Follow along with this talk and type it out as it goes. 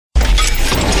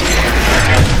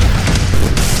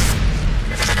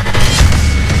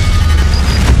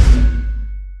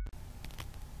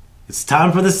It's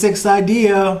time for the sixth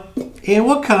idea. And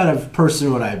what kind of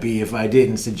person would I be if I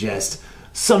didn't suggest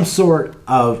some sort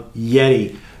of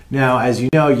Yeti? Now, as you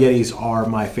know, Yetis are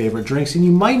my favorite drinks, and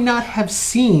you might not have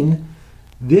seen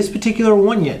this particular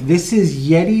one yet. This is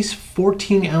Yeti's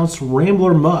 14-ounce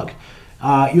Rambler mug.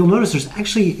 You'll notice there's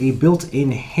actually a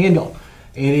built-in handle,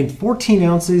 and in 14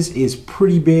 ounces is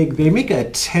pretty big. They make a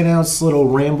 10-ounce little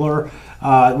Rambler,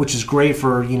 which is great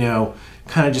for, you know,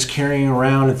 kind of just carrying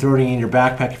around and throwing it in your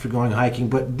backpack if you're going hiking.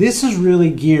 But this is really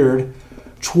geared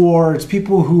towards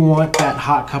people who want that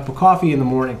hot cup of coffee in the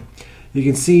morning. You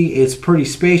can see it's pretty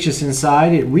spacious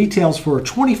inside. It retails for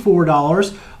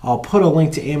 $24. I'll put a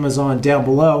link to Amazon down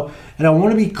below. And I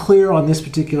want to be clear on this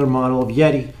particular model of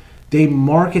Yeti. They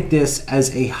market this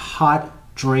as a hot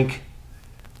drink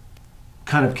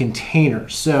kind of container.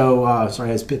 So, sorry,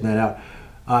 I was spitting that out.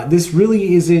 This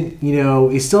really isn't, you know,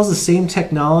 it still has the same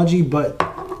technology, but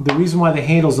the reason why the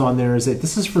handle's on there is that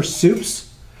this is for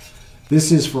soups.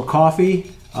 This is for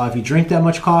coffee, if you drink that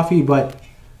much coffee, but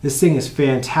this thing is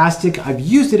fantastic. I've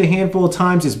used it a handful of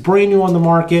times. It's brand new on the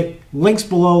market. Links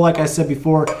below, like I said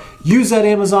before. Use that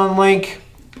Amazon link.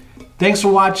 Thanks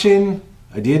for watching.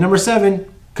 Idea number 7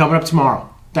 coming up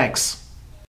tomorrow. Thanks.